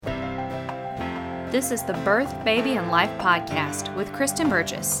This is the Birth, Baby, and Life podcast with Kristen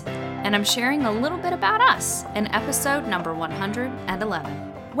Burgess, and I'm sharing a little bit about us in episode number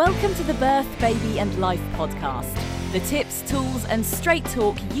 111. Welcome to the Birth, Baby, and Life podcast. The tips, tools, and straight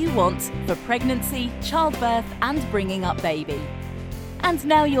talk you want for pregnancy, childbirth, and bringing up baby. And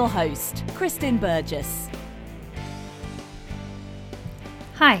now your host, Kristen Burgess.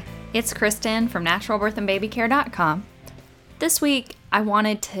 Hi, it's Kristen from naturalbirthandbabycare.com. This week, I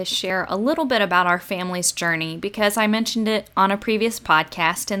wanted to share a little bit about our family's journey because I mentioned it on a previous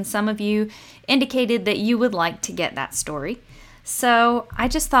podcast and some of you indicated that you would like to get that story. So I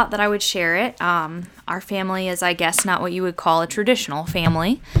just thought that I would share it. Our family is, I guess, not what you would call a traditional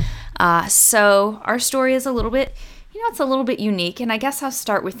family. So our story is a little bit, it's a little bit unique, and I guess I'll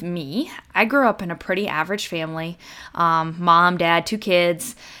start with me. I grew up in a pretty average family, mom, dad, 2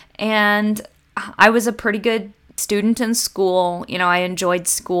 kids, and I was a pretty good student in school. I enjoyed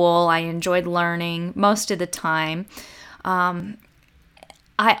school. I enjoyed learning most of the time. I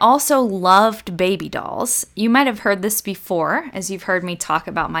also loved baby dolls. You might have heard this before, as you've heard me talk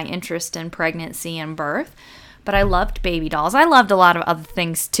about my interest in pregnancy and birth, but I loved baby dolls. I loved a lot of other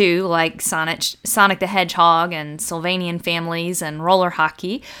things too, like Sonic the Hedgehog and Sylvanian families and roller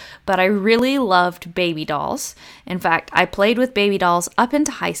hockey, but I really loved baby dolls. In fact, I played with baby dolls up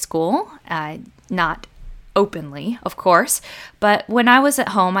into high school, not openly, of course, but when I was at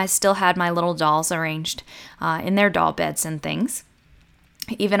home, I still had my little dolls arranged in their doll beds and things.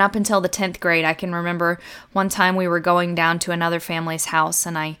 Even up until the 10th grade, I can remember one time we were going down to another family's house,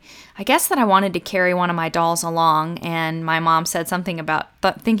 and I guess that I wanted to carry one of my dolls along, and my mom said something about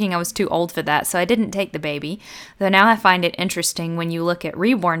thinking I was too old for that, so I didn't take the baby. Though now I find it interesting when you look at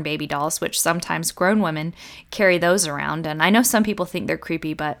reborn baby dolls, which sometimes grown women carry those around, and I know some people think they're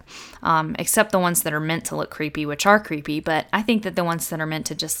creepy, but except the ones that are meant to look creepy, which are creepy, but I think that the ones that are meant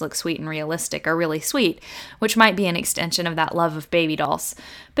to just look sweet and realistic are really sweet, which might be an extension of that love of baby dolls.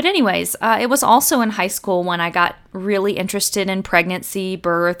 But anyways, it was also in high school when I got really interested in pregnancy,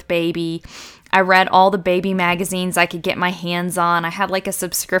 birth, baby. I read all the baby magazines I could get my hands on. I had like a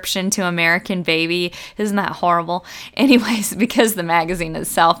subscription to American Baby. Isn't that horrible? Anyways, because the magazine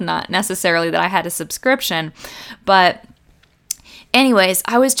itself, not necessarily that I had a subscription, but anyways,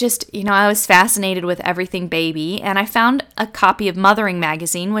 I was just, I was fascinated with everything baby, and I found a copy of Mothering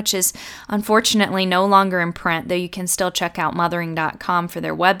Magazine, which is unfortunately no longer in print, though you can still check out mothering.com for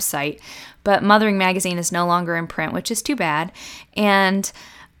their website, but Mothering Magazine is no longer in print, which is too bad, and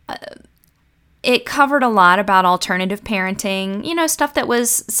it covered a lot about alternative parenting, stuff that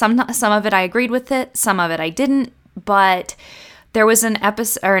was, some of it I agreed with it, some of it I didn't, but there was an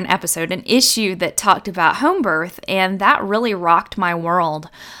issue that talked about home birth, and that really rocked my world.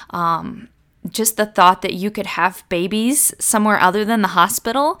 Just the thought that you could have babies somewhere other than the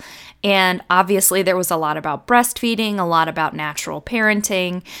hospital, and obviously there was a lot about breastfeeding, a lot about natural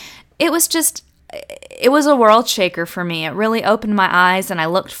parenting. It was a world shaker for me. It really opened my eyes, and I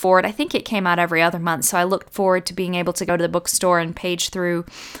looked forward. I think it came out every other month, so I looked forward to being able to go to the bookstore and page through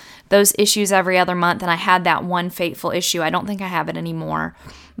those issues every other month, and I had that one fateful issue. I don't think I have it anymore,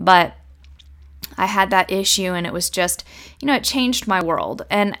 but I had that issue, and it was just, it changed my world.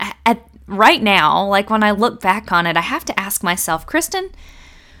 And right now, like when I look back on it, I have to ask myself, Kristen,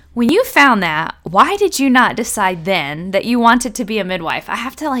 when you found that, why did you not decide then that you wanted to be a midwife?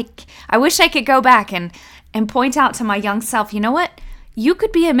 I wish I could go back and point out to my young self, you know what? You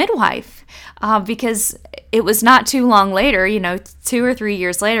could be a midwife, because it was not too long later, 2 or 3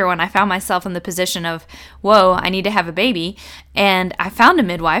 years later, when I found myself in the position of, whoa, I need to have a baby, and I found a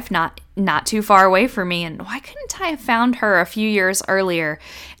midwife not too far away from me, and why couldn't I have found her a few years earlier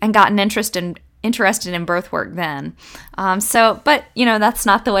and gotten interested in birth work then? But that's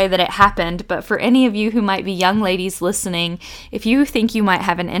not the way that it happened. But for any of you who might be young ladies listening, if you think you might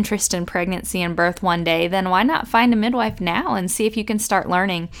have an interest in pregnancy and birth one day, then why not find a midwife now and see if you can start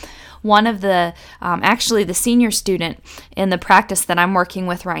learning? One of the, actually the senior student in the practice that I'm working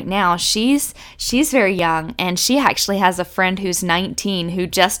with right now, she's very young, and she actually has a friend who's 19 who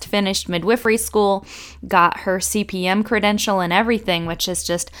just finished midwifery school, got her CPM credential and everything, which is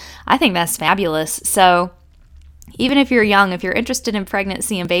just, I think that's fabulous. So even if you're young, if you're interested in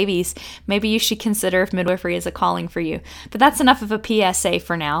pregnancy and babies, maybe you should consider if midwifery is a calling for you. But that's enough of a PSA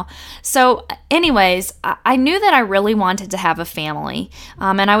for now. So anyways, I knew that I really wanted to have a family.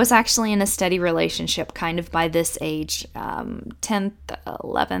 And I was actually in a steady relationship kind of by this age, 10th,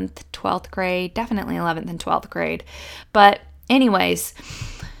 11th, 12th grade, definitely 11th and 12th grade. But anyways,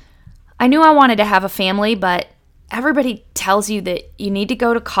 I knew I wanted to have a family, but everybody tells you that you need to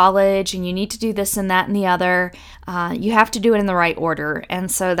go to college and you need to do this and that and the other. You have to do it in the right order. And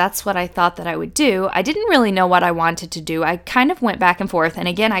so that's what I thought that I would do. I didn't really know what I wanted to do. I kind of went back and forth. And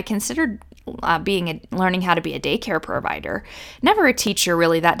again, I considered learning how to be a daycare provider. Never a teacher,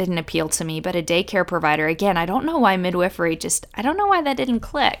 really. That didn't appeal to me. But a daycare provider, again, I don't know why midwifery I don't know why that didn't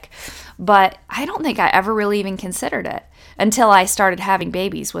click. But I don't think I ever really even considered it until I started having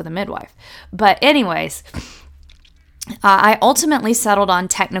babies with a midwife. But anyways, I ultimately settled on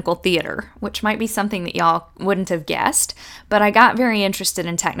technical theater, which might be something that y'all wouldn't have guessed, but I got very interested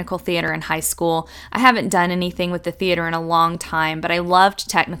in technical theater in high school. I haven't done anything with the theater in a long time, but I loved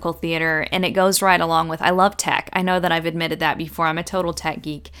technical theater, and it goes right along with, I love tech. I know that I've admitted that before. I'm a total tech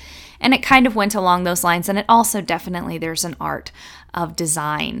geek, and it kind of went along those lines, and it also definitely, there's an art of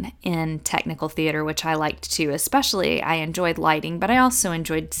design in technical theater, which I liked too. Especially, I enjoyed lighting, but I also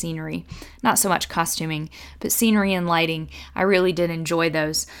enjoyed scenery. Not so much costuming, but scenery and lighting. I really did enjoy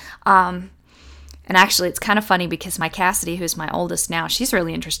those. And actually, it's kind of funny because my Cassidy, who's my oldest now, she's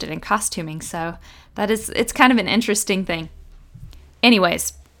really interested in costuming. So it's kind of an interesting thing.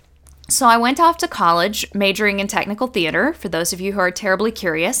 Anyways, so I went off to college majoring in technical theater. For those of you who are terribly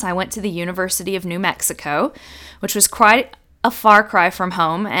curious, I went to the University of New Mexico, which was quite a far cry from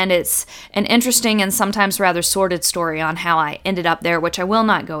home, and it's an interesting and sometimes rather sordid story on how I ended up there, which I will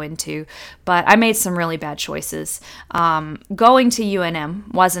not go into, but I made some really bad choices. Going to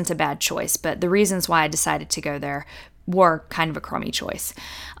UNM wasn't a bad choice, but the reasons why I decided to go there were kind of a crummy choice.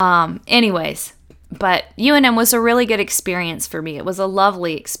 Anyways, but UNM was a really good experience for me. It was a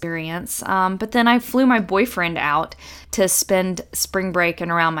lovely experience. But then I flew my boyfriend out to spend spring break and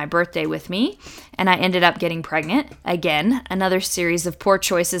around my birthday with me, and I ended up getting pregnant. Again, another series of poor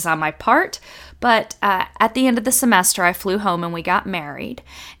choices on my part. But at the end of the semester, I flew home and we got married.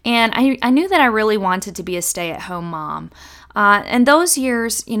 And I knew that I really wanted to be a stay-at-home mom. And those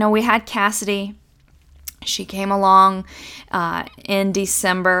years, we had Cassidy. She came along in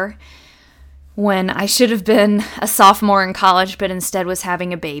December, when I should have been a sophomore in college, but instead was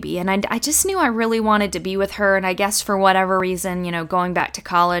having a baby. And I just knew I really wanted to be with her. And I guess for whatever reason, going back to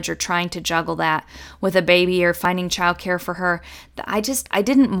college or trying to juggle that with a baby or finding childcare for her, I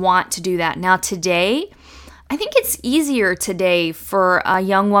didn't want to do that. Now today, I think it's easier today for a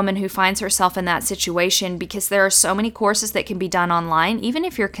young woman who finds herself in that situation because there are so many courses that can be done online. Even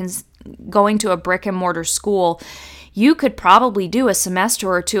if you're going to a brick and mortar school, you could probably do a semester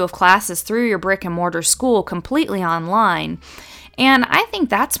or two of classes through your brick and mortar school completely online. And I think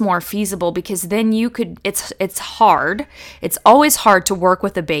that's more feasible because then it's hard. It's always hard to work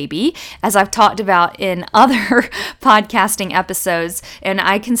with a baby, as I've talked about in other podcasting episodes, and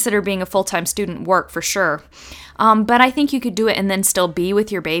I consider being a full-time student work for sure. But I think you could do it and then still be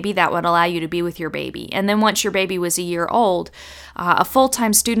with your baby. That would allow you to be with your baby. And then once your baby was a year old, a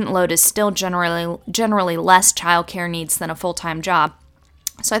full-time student load is still generally less childcare needs than a full-time job.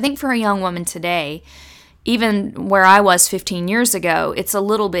 So I think for a young woman today, even where I was 15 years ago, it's a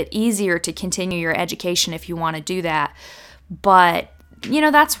little bit easier to continue your education if you want to do that. But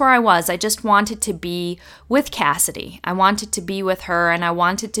that's where I was. I just wanted to be with Cassidy. I wanted to be with her, and I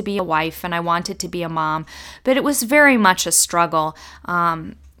wanted to be a wife, and I wanted to be a mom. But it was very much a struggle.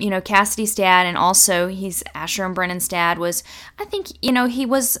 Cassidy's dad, and also he's Asher and Brennan's dad, was, I think,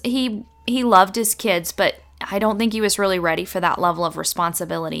 he loved his kids, but I don't think he was really ready for that level of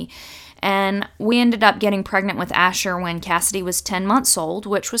responsibility. And we ended up getting pregnant with Asher when Cassidy was 10 months old,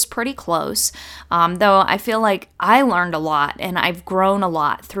 which was pretty close. Though I feel like I learned a lot and I've grown a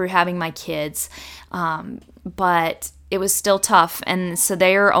lot through having my kids. But it was still tough. And so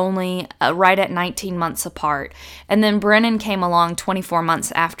they are only right at 19 months apart. And then Brennan came along 24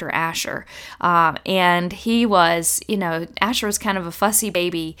 months after Asher. And he was, Asher was kind of a fussy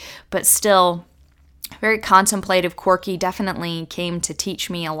baby, but still very contemplative, quirky, definitely came to teach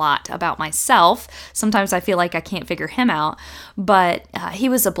me a lot about myself. Sometimes I feel like I can't figure him out, but he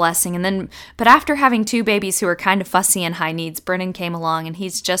was a blessing. But after having two babies who are kind of fussy and high needs, Brennan came along and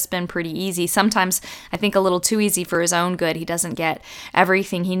he's just been pretty easy. Sometimes I think a little too easy for his own good. He doesn't get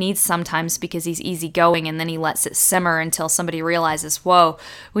everything he needs sometimes because he's easygoing, and then he lets it simmer until somebody realizes, whoa,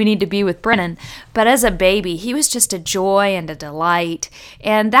 we need to be with Brennan. But as a baby, he was just a joy and a delight.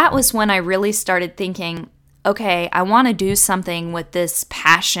 And that was when I really started thinking, okay, I want to do something with this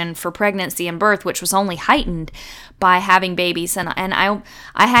passion for pregnancy and birth, which was only heightened by having babies. And I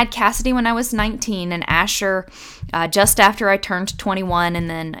had Cassidy when I was 19 and Asher just after I turned 21,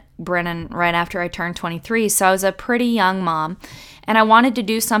 and then Brennan right after I turned 23. So I was a pretty young mom. And I wanted to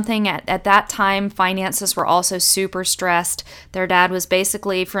do something at that time. Finances were also super stressed. Their dad was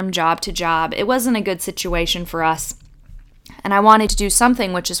basically from job to job. It wasn't a good situation for us. And I wanted to do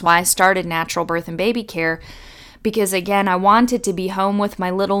something, which is why I started Natural Birth and Baby Care, because again, I wanted to be home with my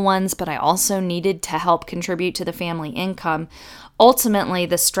little ones, but I also needed to help contribute to the family income. Ultimately,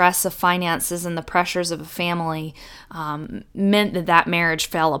 the stress of finances and the pressures of a family meant that marriage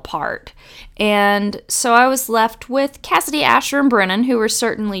fell apart. And so I was left with Cassidy, Asher, and Brennan, who were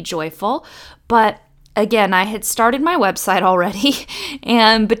certainly joyful, but again, I had started my website already,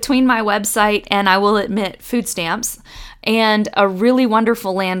 and between my website and, I will admit, food stamps, and a really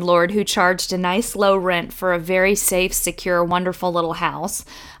wonderful landlord who charged a nice low rent for a very safe, secure, wonderful little house,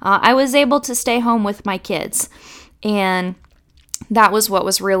 I was able to stay home with my kids. And that was what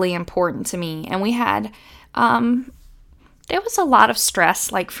was really important to me. And we had, there was a lot of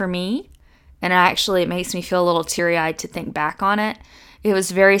stress, like for me, and actually it makes me feel a little teary-eyed to think back on it. It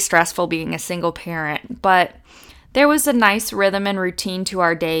was very stressful being a single parent, but there was a nice rhythm and routine to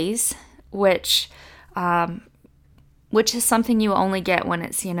our days, which is something you only get when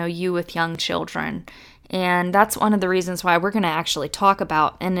it's, you with young children. And that's one of the reasons why we're going to actually talk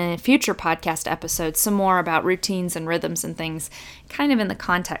about in a future podcast episode some more about routines and rhythms and things, kind of in the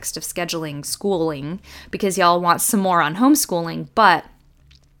context of scheduling schooling, because y'all want some more on homeschooling. But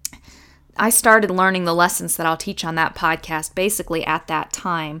I started learning the lessons that I'll teach on that podcast basically at that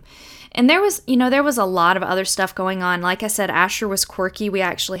time. And there was a lot of other stuff going on. Like I said, Asher was quirky. We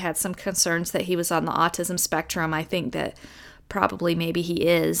actually had some concerns that he was on the autism spectrum. I think that probably maybe he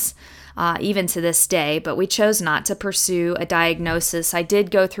is, even to this day, but we chose not to pursue a diagnosis. I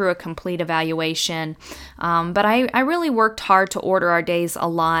did go through a complete evaluation, but I really worked hard to order our days a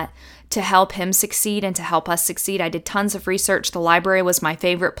lot to help him succeed and to help us succeed. I did tons of research. The library was my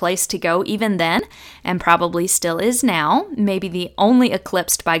favorite place to go even then, and probably still is now, maybe the only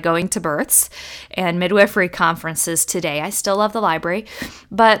eclipsed by going to births and midwifery conferences today. I still love the library,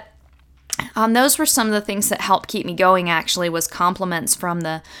 but those were some of the things that helped keep me going, actually, was compliments from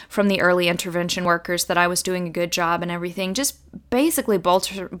the early intervention workers that I was doing a good job and everything. Just basically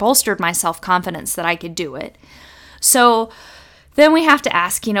bolstered my self-confidence that I could do it. So then we have to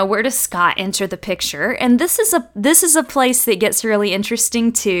ask, where does Scott enter the picture? And this is a place that gets really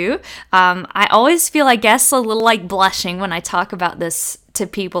interesting too. I always feel, I guess, a little like blushing when I talk about this to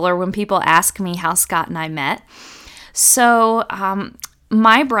people or when people ask me how Scott and I met. So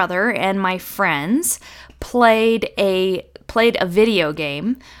my brother and my friends played a video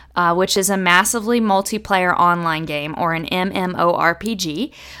game, which is a massively multiplayer online game, or an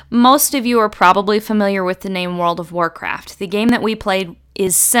MMORPG. Most of you are probably familiar with the name World of Warcraft. The game that we played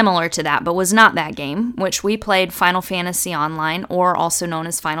is similar to that, but was not that game, which we played Final Fantasy Online, or also known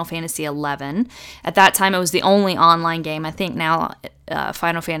as Final Fantasy XI. At that time, it was the only online game. I think now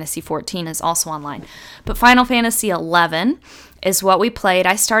Final Fantasy XIV is also online. But Final Fantasy XI is what we played.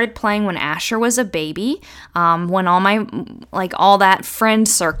 I started playing when Asher was a baby, when all that friend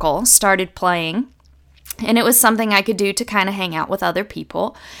circle started playing, and it was something I could do to kind of hang out with other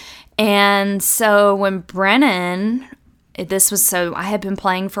people. And so when Brennan, I had been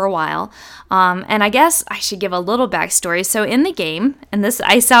playing for a while, and I guess I should give a little backstory. So in the game, and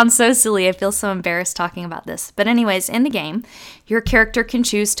I sound so silly, I feel so embarrassed talking about this, but anyways, in the game, your character can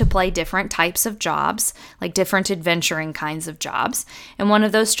choose to play different types of jobs, like different adventuring kinds of jobs, and one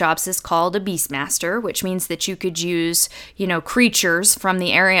of those jobs is called a Beastmaster, which means that you could use, creatures from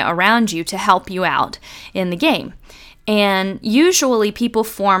the area around you to help you out in the game. And usually people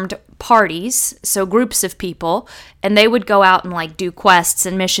formed parties, so groups of people, and they would go out and do quests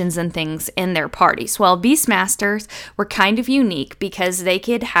and missions and things in their parties. Well, Beastmasters were kind of unique because they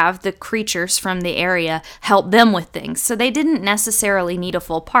could have the creatures from the area help them with things. So they didn't necessarily need a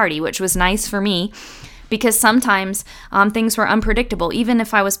full party, which was nice for me because sometimes things were unpredictable. Even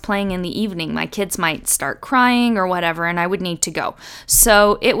if I was playing in the evening, my kids might start crying or whatever, and I would need to go.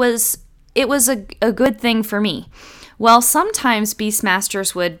 So it was a good thing for me. Well, sometimes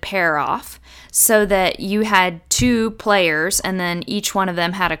Beastmasters would pair off so that you had two players and then each one of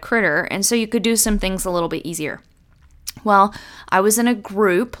them had a critter, and so you could do some things a little bit easier. Well, I was in a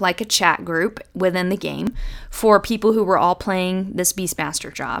group, like a chat group within the game, for people who were all playing this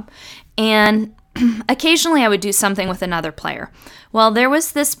Beastmaster job, and occasionally I would do something with another player. Well, there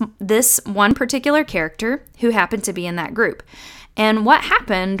was this one particular character who happened to be in that group. And what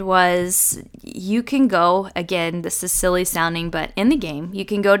happened was you can go, again, this is silly sounding, but in the game, you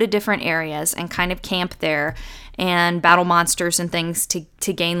can go to different areas and kind of camp there and battle monsters and things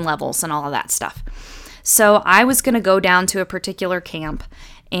to gain levels and all of that stuff. So I was going to go down to a particular camp,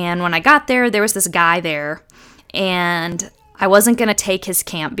 and when I got there, there was this guy there, and I wasn't going to take his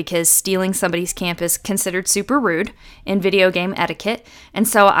camp because stealing somebody's camp is considered super rude in video game etiquette. And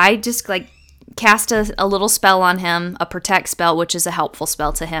so I just cast a little spell on him, a protect spell, which is a helpful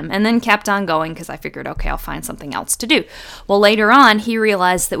spell to him, and then kept on going because I figured, okay, I'll find something else to do. Well, later on, he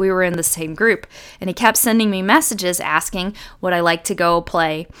realized that we were in the same group, and he kept sending me messages asking would I like to go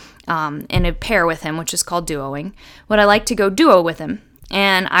play in a pair with him, which is called duoing. Would I like to go duo with him?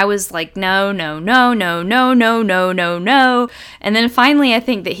 And I was like, no, no, no, no, no, no, no, no, no. And then finally, I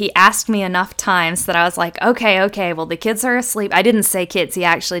think that he asked me enough times that I was like, okay, well, the kids are asleep. I didn't say kids. He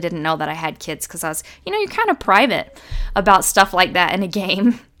actually didn't know that I had kids because I was, you're kind of private about stuff like that in a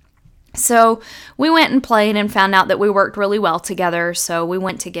game. So we went and played and found out that we worked really well together. So we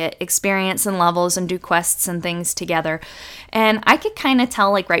went to get experience and levels and do quests and things together. And I could kind of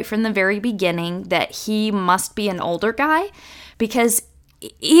tell, right from the very beginning, that he must be an older guy because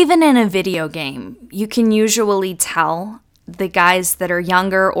even in a video game, you can usually tell the guys that are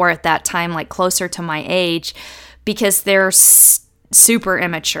younger or at that time, closer to my age, because they're super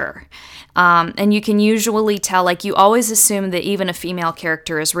immature. And you can usually tell, you always assume that even a female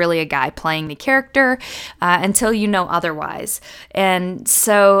character is really a guy playing the character until you know otherwise. And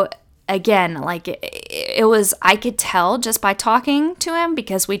so, again, it was, I could tell just by talking to him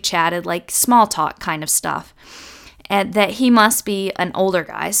because we chatted small talk kind of stuff. And that he must be an older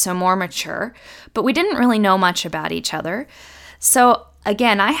guy, so more mature, but we didn't really know much about each other. So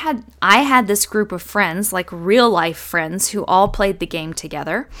again, I had this group of friends, real life friends, who all played the game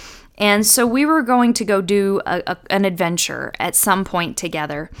together, and so we were going to go do an adventure at some point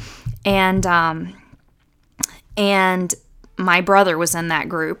together, and my brother was in that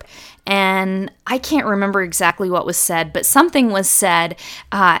group. And I can't remember exactly what was said, but something was said,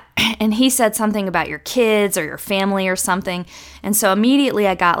 and he said something about your kids or your family or something. And so immediately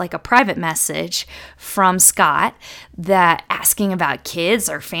I got a private message from Scott that asking about kids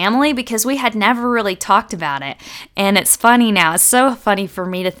or family because we had never really talked about it. And it's funny now. It's so funny for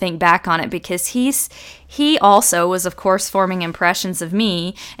me to think back on it because he also was, of course, forming impressions of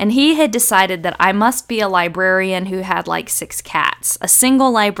me, and he had decided that I must be a librarian who had 6 cats, a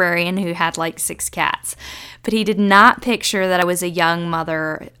single librarian who had 6 cats. But he did not picture that I was a young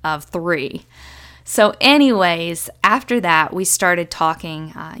mother of 3. So anyways, after that, we started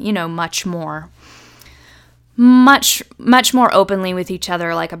talking, much more openly with each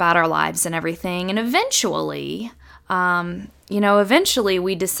other, about our lives and everything. And eventually,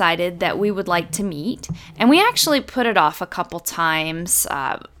 we decided that we would like to meet. And we actually put it off a couple times,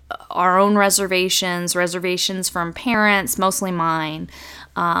 our own reservations from parents, mostly mine.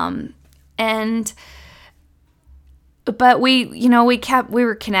 But we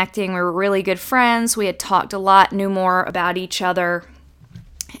were connecting. We were really good friends. We had talked a lot, knew more about each other,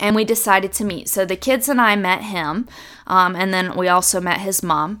 and we decided to meet. So the kids and I met him, and then we also met his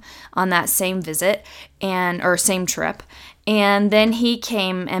mom on that same visit or same trip. And then he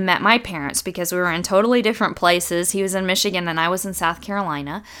came and met my parents because we were in totally different places. He was in Michigan and I was in South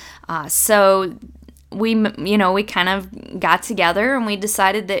Carolina. So we kind of got together and we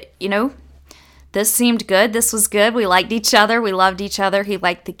decided that, this seemed good. This was good. We liked each other. We loved each other. He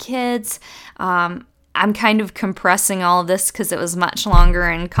liked the kids. I'm kind of compressing all of this because it was much longer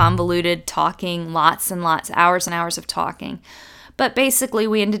and convoluted talking, lots and lots, hours and hours of talking. But basically,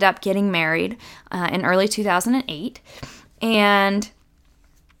 we ended up getting married in early 2008. And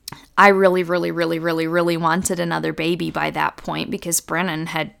I really, really, really, really, really wanted another baby by that point because Brennan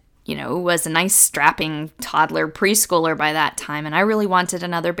had, was a nice strapping toddler preschooler by that time. And I really wanted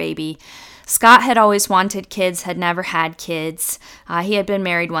another baby. Scott had always wanted kids, had never had kids. He had been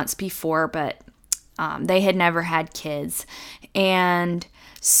married once before, but they had never had kids. And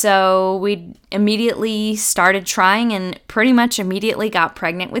so we immediately started trying and pretty much immediately got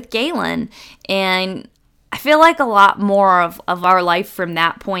pregnant with Galen. And I feel like a lot more of our life from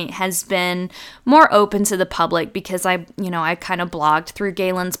that point has been more open to the public because I kind of blogged through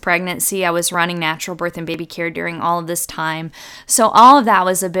Galen's pregnancy. I was running natural birth and baby care during all of this time. So all of that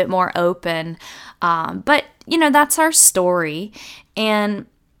was a bit more open. But, that's our story. And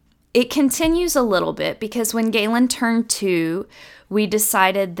it continues a little bit because when Galen turned 2, we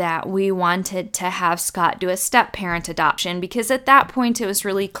decided that we wanted to have Scott do a step-parent adoption because at that point it was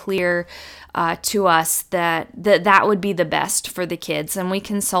really clear to us that would be the best for the kids. And we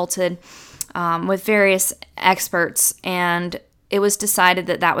consulted with various experts, and it was decided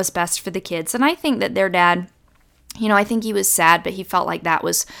that was best for the kids. And I think that their dad, I think he was sad, but he felt like that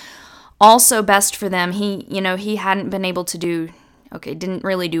was also best for them. He hadn't been able to didn't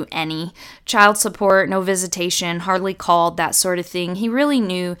really do any child support, no visitation, hardly called, that sort of thing. He really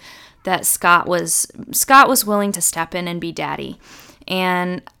knew that Scott was willing to step in and be daddy.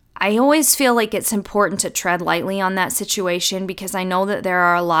 And I always feel like it's important to tread lightly on that situation because I know that there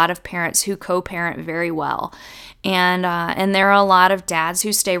are a lot of parents who co-parent very well. And there are a lot of dads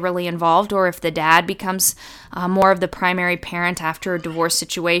who stay really involved, or if the dad becomes more of the primary parent after a divorce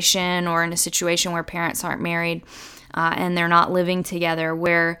situation or in a situation where parents aren't married and they're not living together,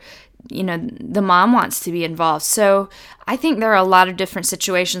 where the mom wants to be involved. So I think there are a lot of different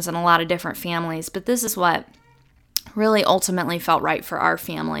situations and a lot of different families, but this is what really ultimately felt right for our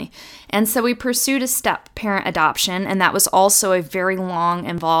family. And so we pursued a step-parent adoption, and that was also a very long,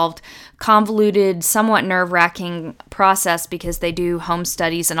 involved, convoluted, somewhat nerve-wracking process because they do home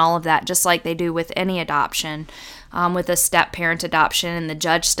studies and all of that, just like they do with any adoption, with a step-parent adoption, and the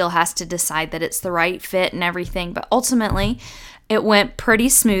judge still has to decide that it's the right fit and everything. But ultimately, it went pretty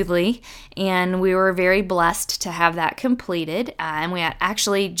smoothly, and we were very blessed to have that completed. And we had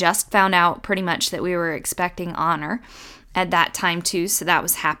actually just found out pretty much that we were expecting Honor at that time too, so that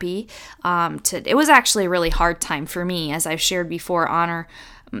was happy. It was actually a really hard time for me, as I've shared before.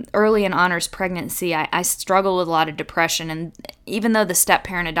 Early in Honor's pregnancy, I struggled with a lot of depression, and even though the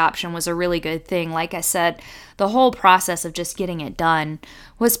step-parent adoption was a really good thing, like I said, the whole process of just getting it done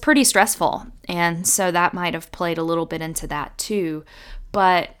was pretty stressful, and so that might have played a little bit into that too.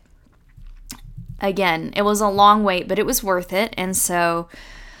 But again, it was a long wait, but it was worth it, and so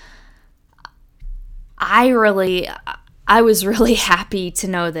I was really happy to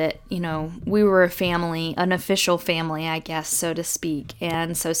know that, we were a family, an official family, I guess, so to speak.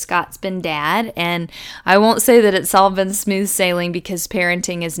 And so Scott's been dad, and I won't say that it's all been smooth sailing because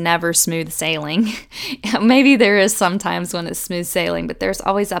parenting is never smooth sailing. Maybe there is sometimes when it's smooth sailing, but there's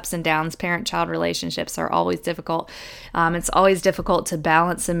always ups and downs. Parent-child relationships are always difficult. It's always difficult to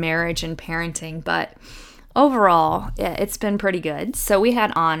balance a marriage and parenting, but overall, yeah, it's been pretty good. So we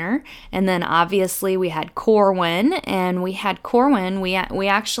had Honor, and then obviously we had Corwin, and we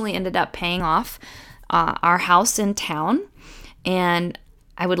actually ended up paying off our house in town, and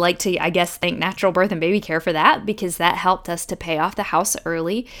I would like to, thank Natural Birth and Baby Care for that, because that helped us to pay off the house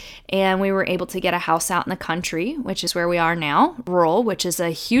early, and we were able to get a house out in the country, which is where we are now, rural, which is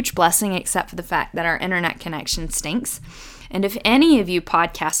a huge blessing, except for the fact that our internet connection stinks. And if any of you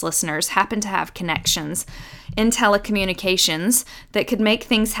podcast listeners happen to have connections in telecommunications that could make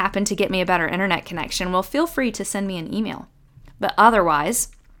things happen to get me a better internet connection, well, feel free to send me an email. But otherwise,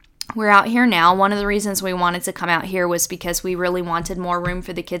 we're out here now. One of the reasons we wanted to come out here was because we really wanted more room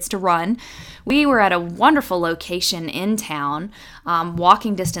for the kids to run. We were at a wonderful location in town,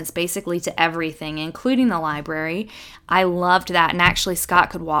 walking distance basically to everything, including the library. I loved that, and actually Scott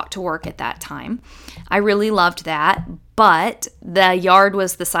could walk to work at that time. I really loved that, but the yard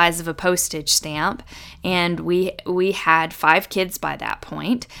was the size of a postage stamp, and we had 5 kids by that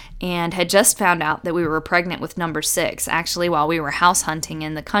point, and had just found out that we were pregnant with number 6, actually while we were house hunting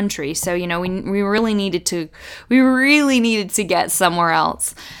in the country. So, we really needed to get somewhere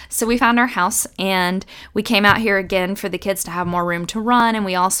else. So we found our house, and we came out here again for the kids to have more room to run, and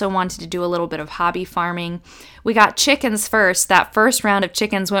we also wanted to do a little bit of hobby farming. We got chickens first. That first round of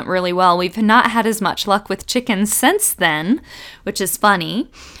chickens went really well. We've not had as much luck with chickens since then, which is funny.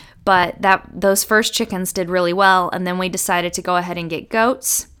 But those first chickens did really well, and then we decided to go ahead and get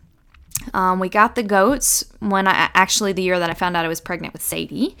goats. We got the goats the year that I found out I was pregnant with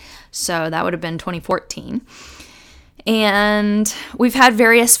Sadie, so that would have been 2014. And we've had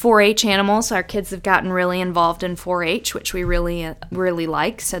various 4-H animals. Our kids have gotten really involved in 4-H, which we really, really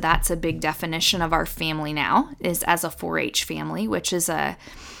like. So that's a big definition of our family now, is as a 4-H family, which is a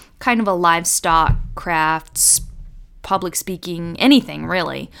kind of a livestock, crafts, public speaking, anything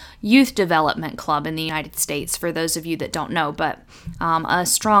really, youth development club in the United States, for those of you that don't know, but a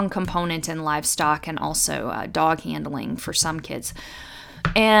strong component in livestock and also dog handling for some kids.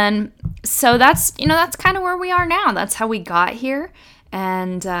 And so that's kind of where we are now. That's how we got here.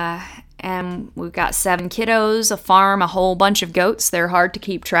 And we've got 7 kiddos, a farm, a whole bunch of goats. They're hard to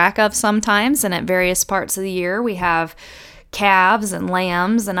keep track of sometimes. And at various parts of the year, we have calves and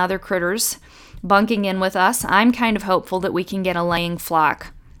lambs and other critters bunking in with us. I'm kind of hopeful that we can get a laying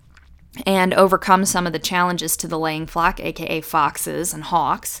flock and overcome some of the challenges to the laying flock, aka foxes and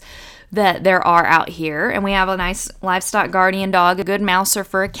hawks, that there are out here. And we have a nice livestock guardian dog, a good mouser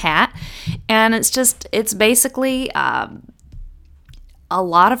for a cat. And it's basically a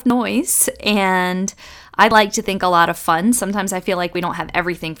lot of noise, and I'd like to think a lot of fun. Sometimes I feel like we don't have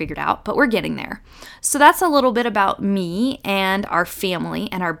everything figured out, but we're getting there. So that's a little bit about me and our family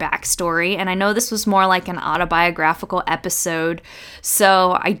and our backstory. And I know this was more like an autobiographical episode,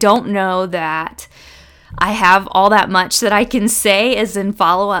 so I don't know that I have all that much that I can say as in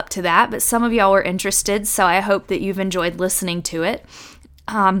follow up to that, but some of y'all were interested, so I hope that you've enjoyed listening to it.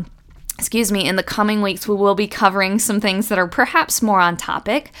 In the coming weeks, we will be covering some things that are perhaps more on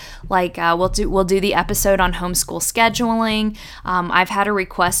topic, like we'll do the episode on homeschool scheduling. I've had a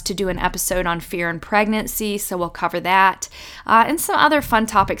request to do an episode on fear and pregnancy, so we'll cover that, and some other fun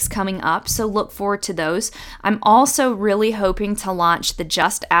topics coming up, so look forward to those. I'm also really hoping to launch the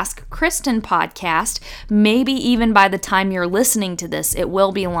Just Ask Kristen podcast. Maybe even by the time you're listening to this, it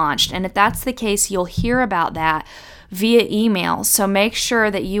will be launched, and if that's the case, you'll hear about that via email. So make sure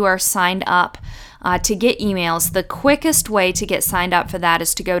that you are signed up to get emails. The quickest way to get signed up for that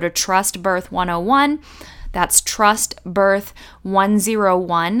is to go to Trust Birth 101. That's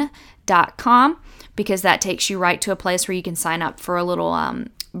trustbirth101.com, because that takes you right to a place where you can sign up for a little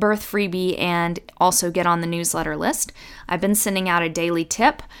birth freebie and also get on the newsletter list. I've been sending out a daily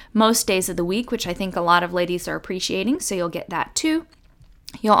tip most days of the week, which I think a lot of ladies are appreciating, so you'll get that too.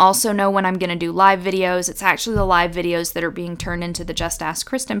 You'll also know when I'm going to do live videos. It's actually the live videos that are being turned into the Just Ask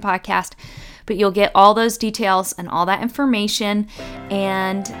Kristen podcast, but you'll get all those details and all that information,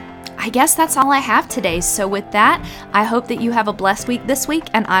 and I guess that's all I have today. So with that, I hope that you have a blessed week this week,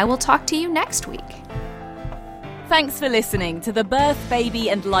 and I will talk to you next week. Thanks for listening to the Birth, Baby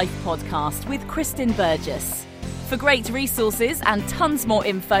and Life podcast with Kristen Burgess. For great resources and tons more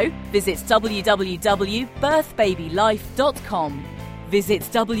info, visit www.birthbabylife.com. Visit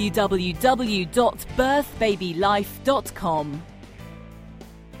www.birthbabylife.com.